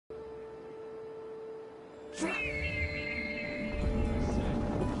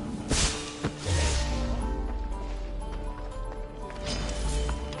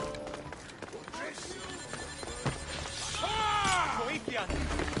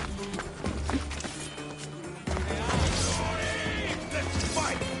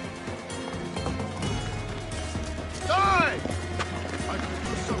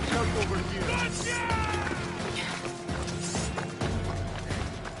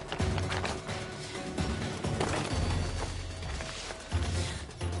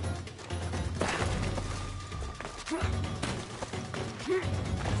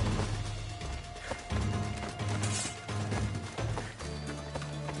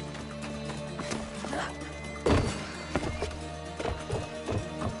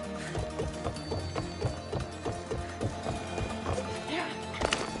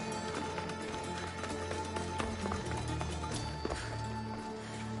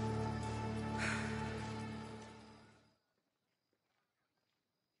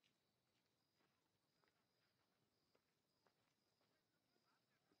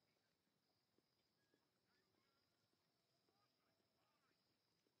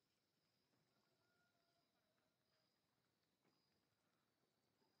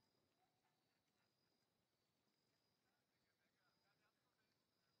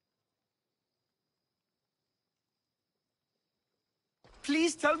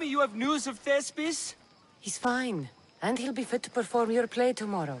Please tell me you have news of Thespis? He's fine, and he'll be fit to perform your play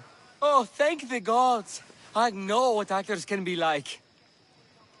tomorrow. Oh, thank the gods. I know what actors can be like.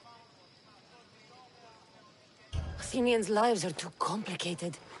 Athenians' lives are too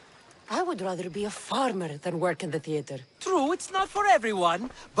complicated. I would rather be a farmer than work in the theater. True, it's not for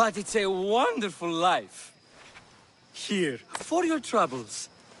everyone, but it's a wonderful life. Here, for your troubles.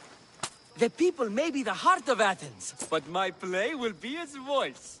 The people may be the heart of Athens, but my play will be its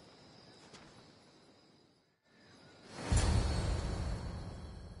voice.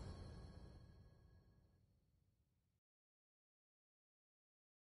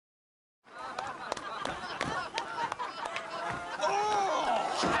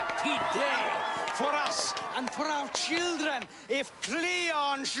 Happy day for us and for our children if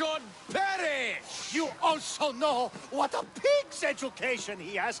Cleon should perish! You also know what a pig's education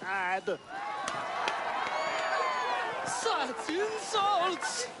he has had. Such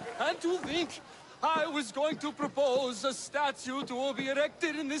insults! And to think I was going to propose a statue to be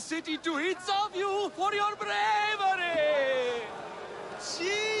erected in the city to each of you for your bravery!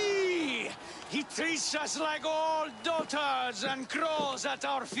 See! He treats us like old dotards and crawls at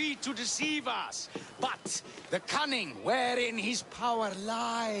our feet to deceive us. But the cunning wherein his power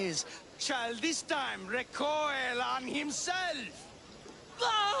lies shall this time recoil on himself.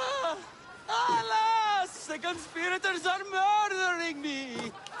 Ah! Alas! The conspirators are murdering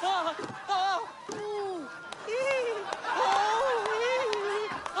me! Ah! Ah! Ooh! Ee! Oh!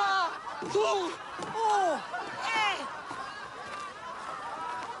 Ee! Ah! Ooh! Oh! Eh!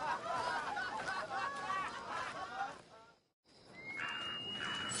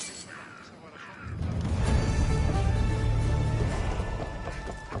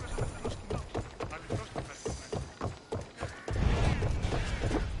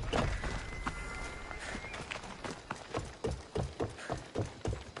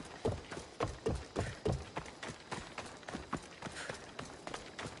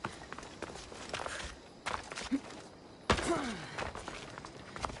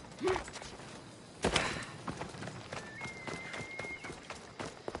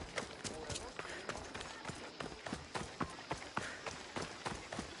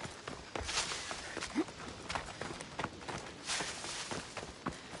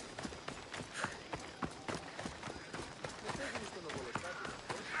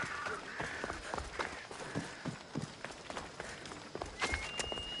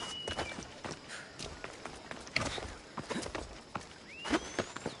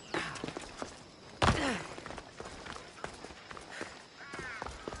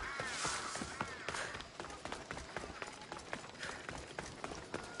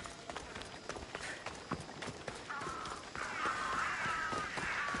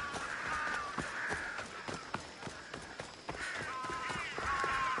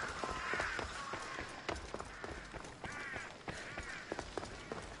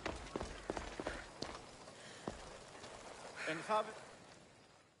 And have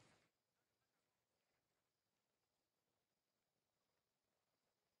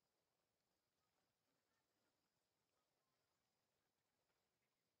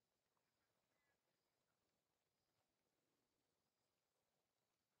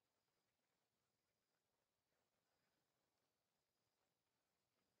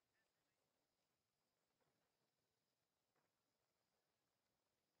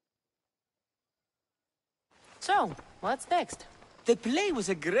So, what's next? The play was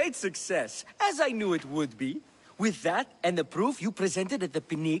a great success, as I knew it would be. With that, and the proof you presented at the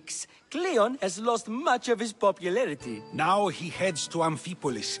Pnyx, Cleon has lost much of his popularity. Now he heads to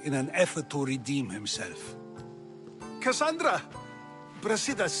Amphipolis in an effort to redeem himself. Cassandra!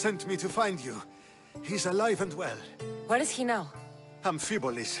 Brasidas sent me to find you. He's alive and well. Where is he now?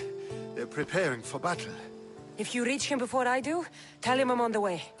 Amphipolis. They're preparing for battle. If you reach him before I do, tell him I'm on the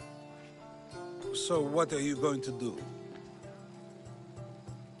way. So what are you going to do?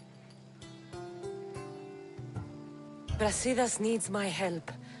 Brasidas needs my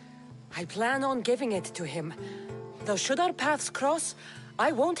help. I plan on giving it to him. Though should our paths cross,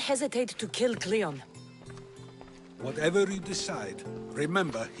 I won't hesitate to kill Cleon. Whatever you decide,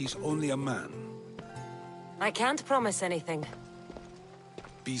 remember he's only a man. I can't promise anything.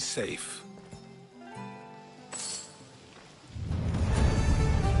 Be safe.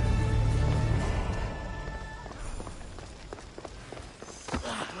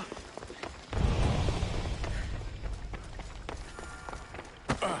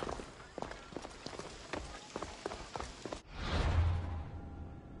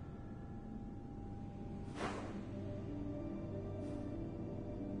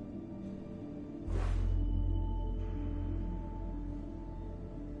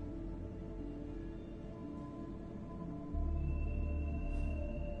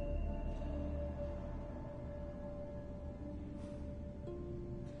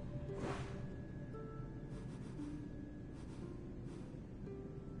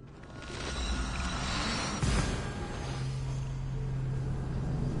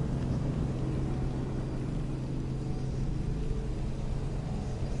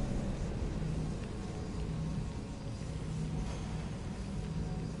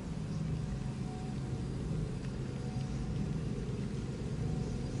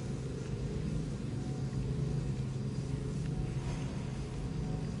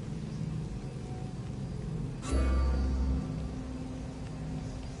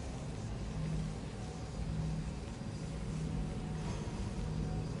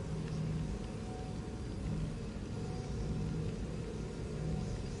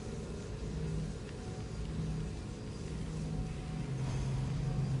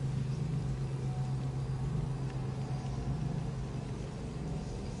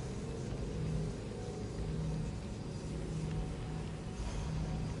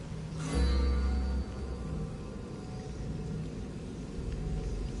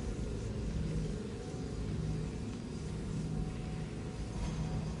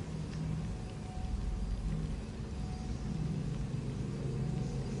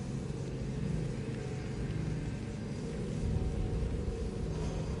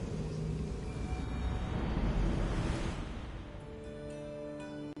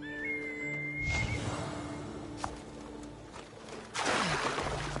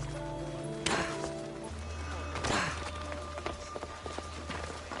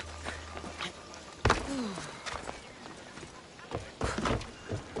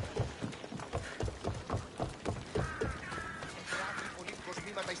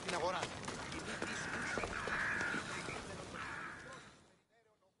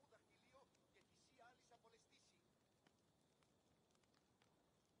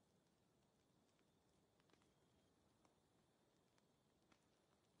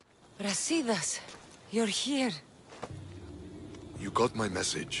 Brasidas, you're here. You got my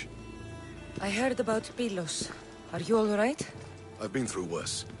message. I heard about Pylos. Are you all right? I've been through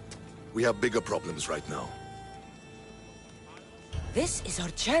worse. We have bigger problems right now. This is our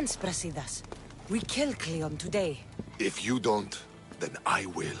chance, Brasidas. We kill Cleon today. If you don't, then I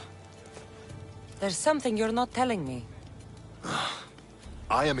will. There's something you're not telling me.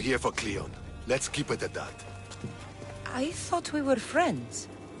 I am here for Cleon. Let's keep it at that. I thought we were friends.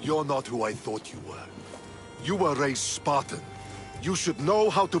 You're not who I thought you were. You were raised Spartan. You should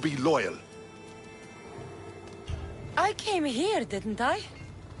know how to be loyal. I came here, didn't I?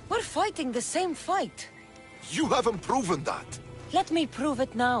 We're fighting the same fight. You haven't proven that. Let me prove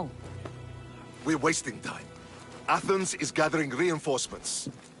it now. We're wasting time. Athens is gathering reinforcements.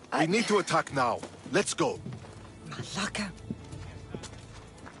 We need to attack now. Let's go. Malaka.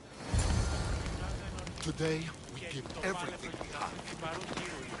 Today, we give everything we have.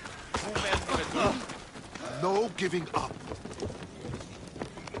 No giving up.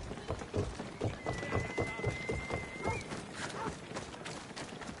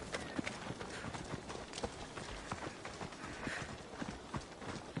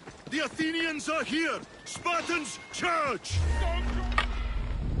 The Athenians are here! Spartans, charge!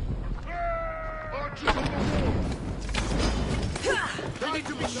 Archers on the wall! They need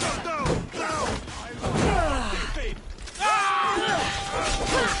to be shot down! Now!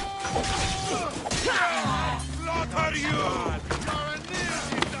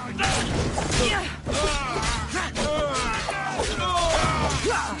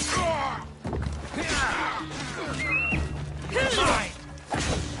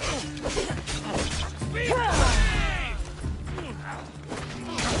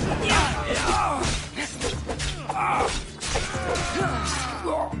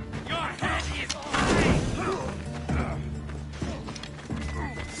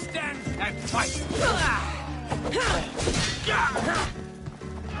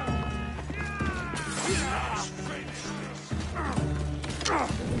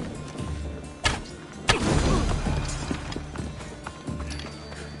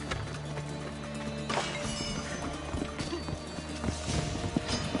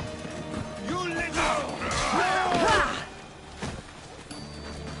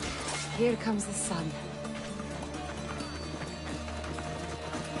 Here comes the sun.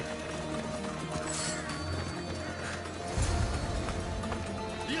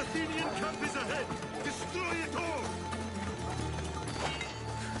 The Athenian camp is ahead! Destroy it all!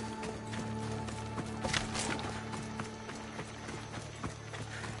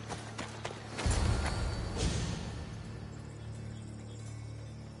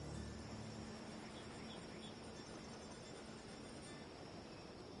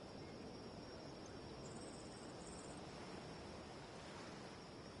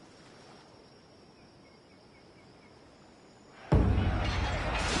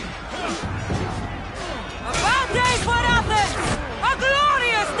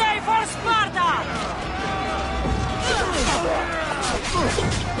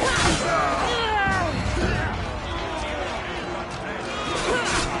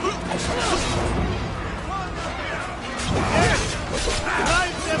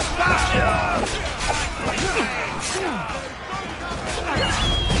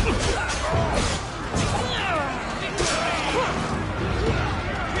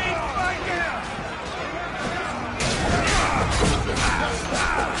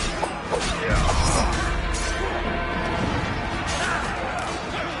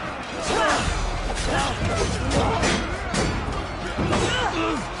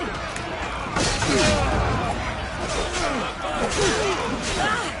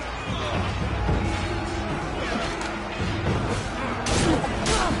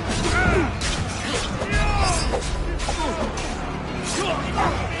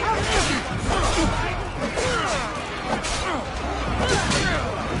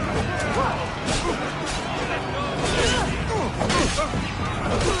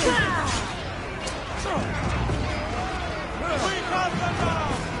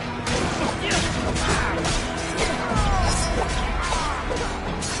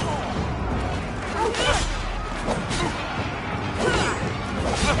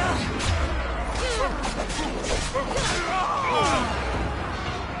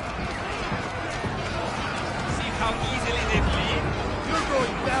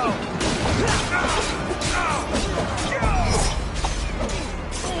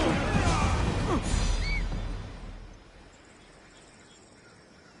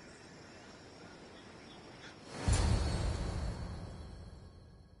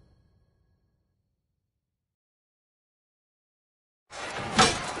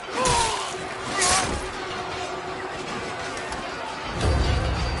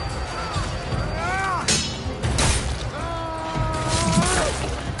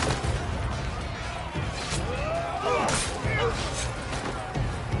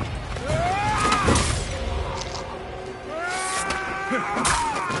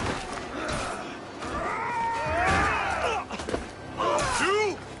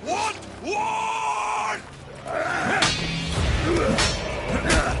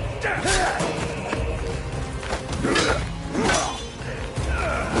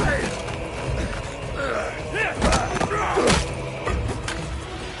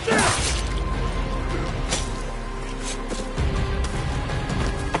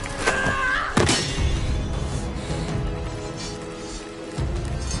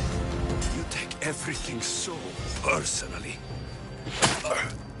 Everything so personally.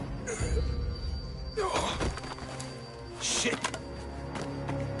 Shit!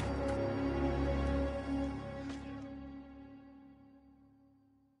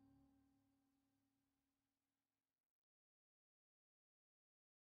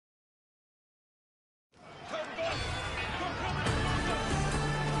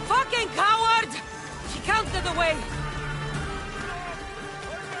 Fucking coward! She counted away!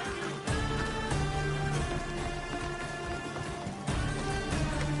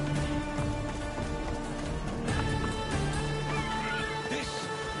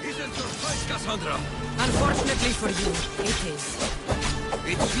 Cassandra! Unfortunately for you, it is.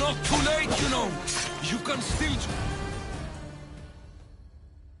 It's not too late, you know! You can still...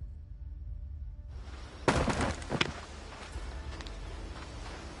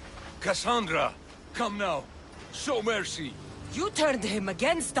 Cassandra! Come now! Show mercy! You turned him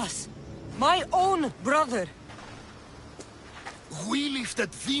against us! My own brother! We lifted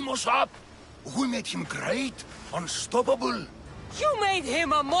Deimos up! We made him great! Unstoppable! You made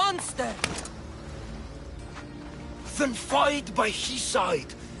him a monster! Then fight by his side.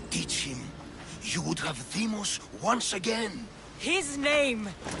 Teach him. You would have Deimos once again. His name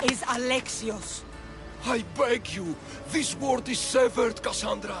is Alexios. I beg you. This world is severed,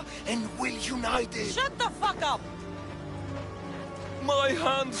 Cassandra, and will unite it. Shut the fuck up! My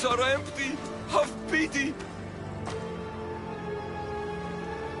hands are empty! Have pity!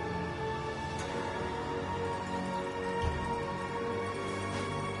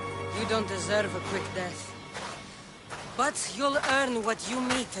 don't deserve a quick death. But you'll earn what you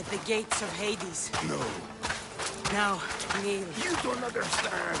meet at the gates of Hades. No, Now, kneel. you don't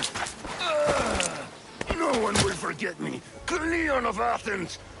understand. No one will forget me. Cleon of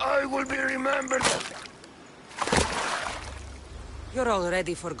Athens, I will be remembered. You're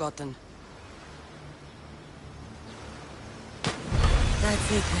already forgotten.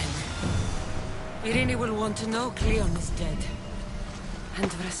 That's it then. Irene will want to know Cleon is dead. And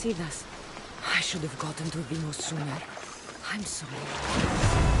Brasidas. I should have gotten to Vimos sooner. I'm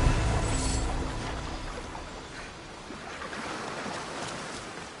sorry.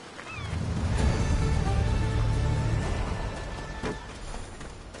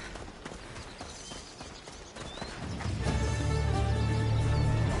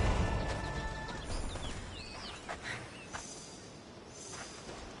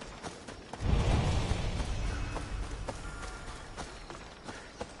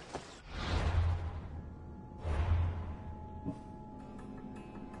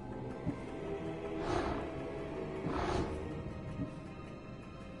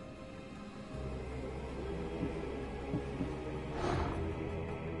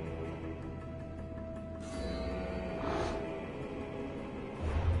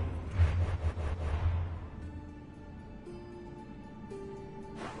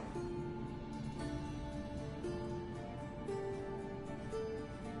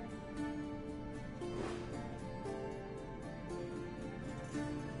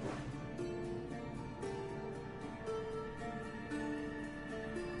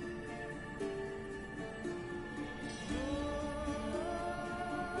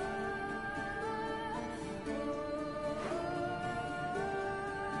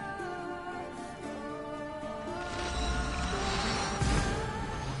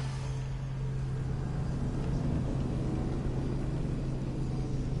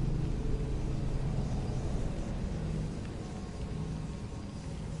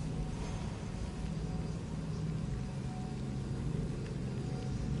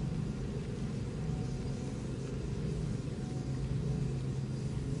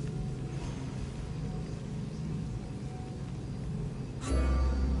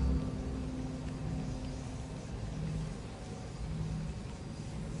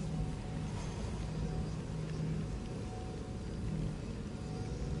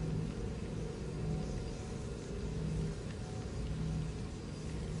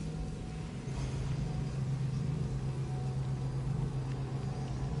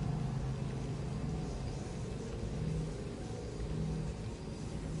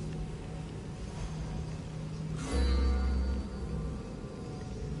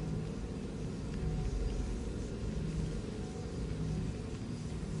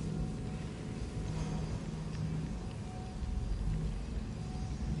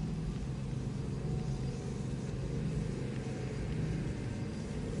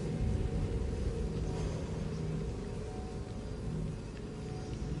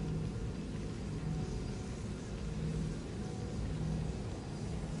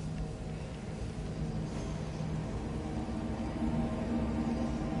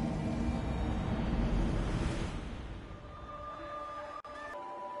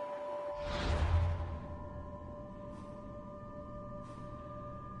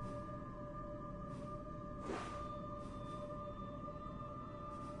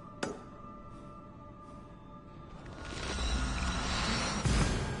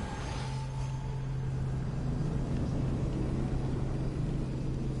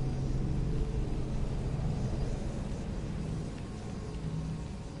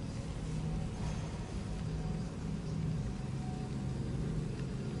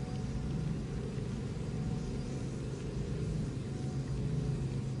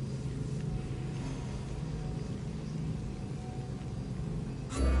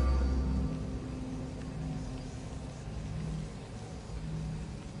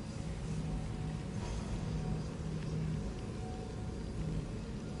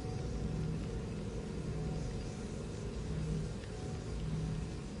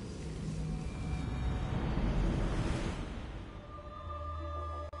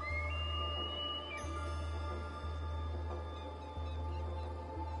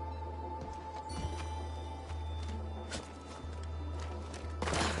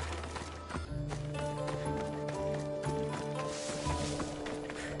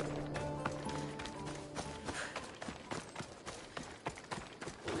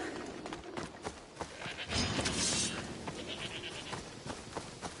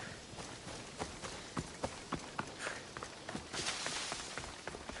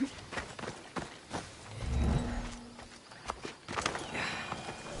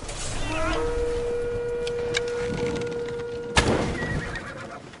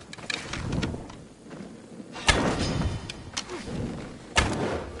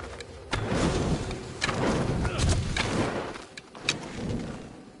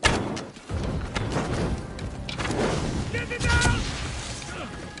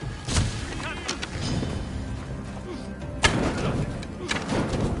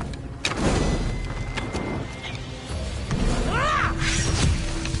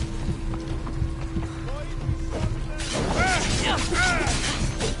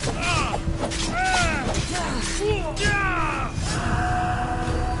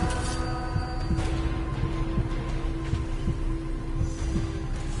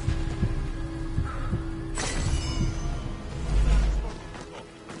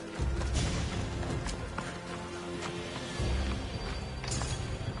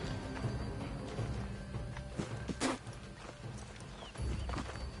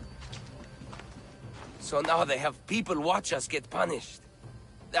 So now they have people watch us get punished.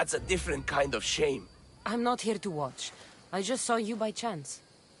 That's a different kind of shame. I'm not here to watch. I just saw you by chance.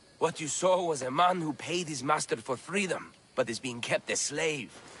 What you saw was a man who paid his master for freedom, but is being kept a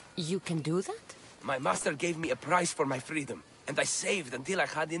slave. You can do that? My master gave me a price for my freedom, and I saved until I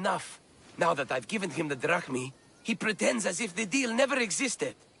had enough. Now that I've given him the drachmi, he pretends as if the deal never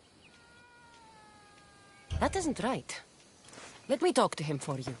existed. That isn't right. Let me talk to him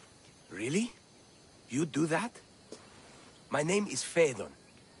for you. Really? You do that? My name is Phaedon.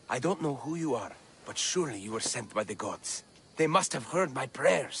 I don't know who you are, but surely you were sent by the gods. They must have heard my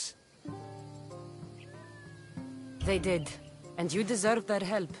prayers. They did, and you deserve their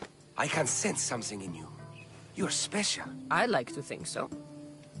help. I can sense something in you. You're special. I like to think so.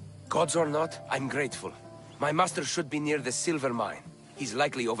 Gods or not, I'm grateful. My master should be near the silver mine. He's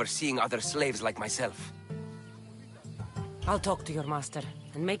likely overseeing other slaves like myself. I'll talk to your master,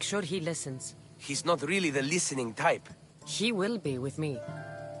 and make sure he listens. He's not really the listening type. He will be with me.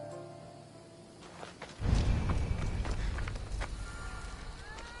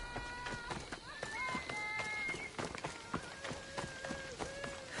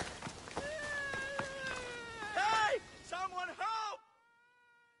 Hey! Someone help!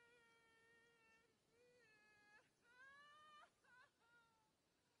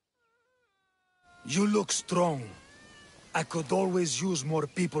 You look strong. I could always use more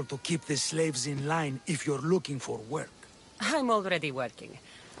people to keep the slaves in line if you're looking for work. I'm already working.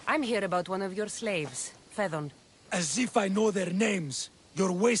 I'm here about one of your slaves, Phaedon. As if I know their names.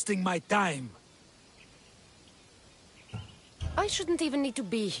 You're wasting my time. I shouldn't even need to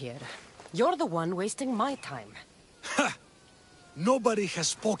be here. You're the one wasting my time. Ha! Nobody has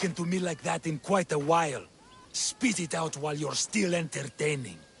spoken to me like that in quite a while. Spit it out while you're still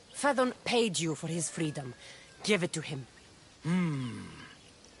entertaining. Phaedon paid you for his freedom. Give it to him.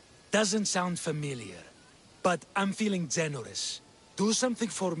 Doesn't sound familiar. But I'm feeling generous. Do something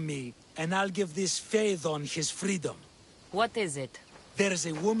for me, and I'll give this Phaedon his freedom. What is it? There's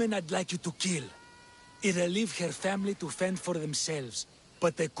a woman I'd like you to kill. It'll leave her family to fend for themselves.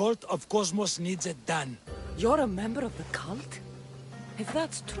 But the cult of Cosmos needs it done. You're a member of the cult? If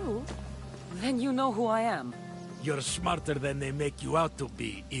that's true, then you know who I am. You're smarter than they make you out to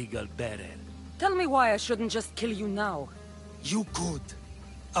be, Eagle Bearer. Tell me why I shouldn't just kill you now. You could.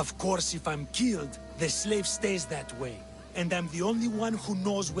 Of course, if I'm killed, the slave stays that way. And I'm the only one who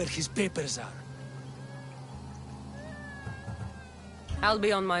knows where his papers are. I'll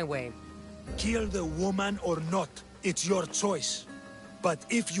be on my way. Kill the woman or not, it's your choice. But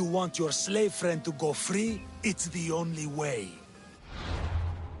if you want your slave friend to go free, it's the only way.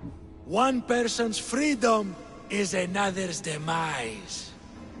 One person's freedom is another's demise.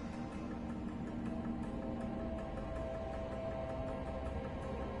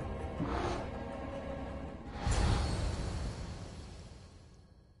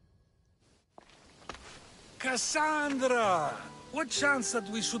 Cassandra! What chance that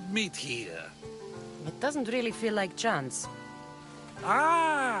we should meet here? It doesn't really feel like chance.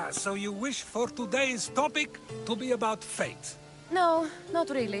 Ah, so you wish for today's topic to be about fate. No, not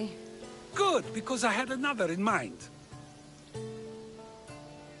really. Good, because I had another in mind.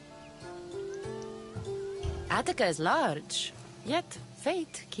 Attica is large, yet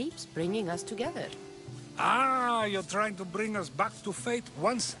fate keeps bringing us together. Ah, you're trying to bring us back to fate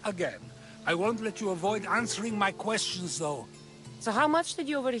once again. I won't let you avoid answering my questions, though. So how much did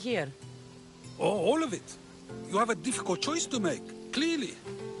you overhear? Oh, all of it. You have a difficult choice to make, clearly.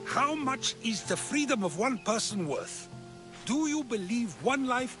 How much is the freedom of one person worth? Do you believe one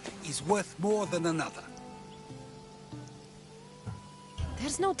life is worth more than another?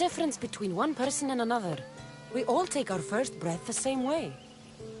 There's no difference between one person and another. We all take our first breath the same way.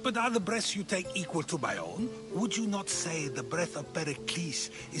 But are the breaths you take equal to my own? Would you not say the breath of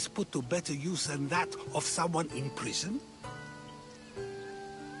Pericles is put to better use than that of someone in prison?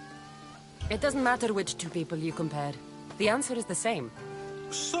 It doesn't matter which two people you compare. The answer is the same.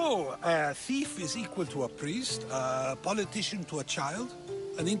 So, a thief is equal to a priest, a politician to a child?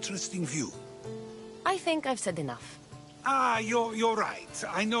 An interesting view. I think I've said enough. Ah, you're right.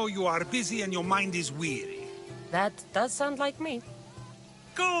 I know you are busy and your mind is weary. That does sound like me.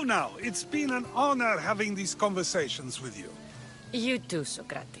 Go now. It's been an honor having these conversations with you. You too,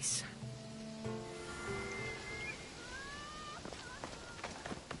 Socrates.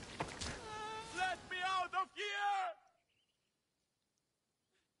 Let me out of here!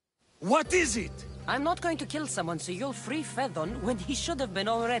 What is it? I'm not going to kill someone so you'll free Phaedon when he should have been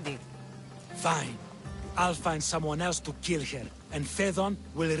already. Fine. I'll find someone else to kill her, and Phaedon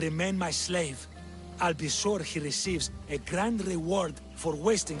will remain my slave. I'll be sure he receives a grand reward for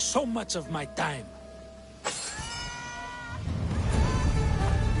wasting so much of my time.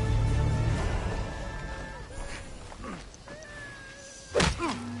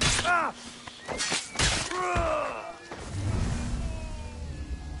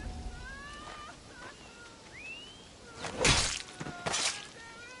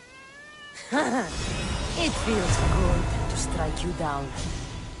 It feels good to strike you down.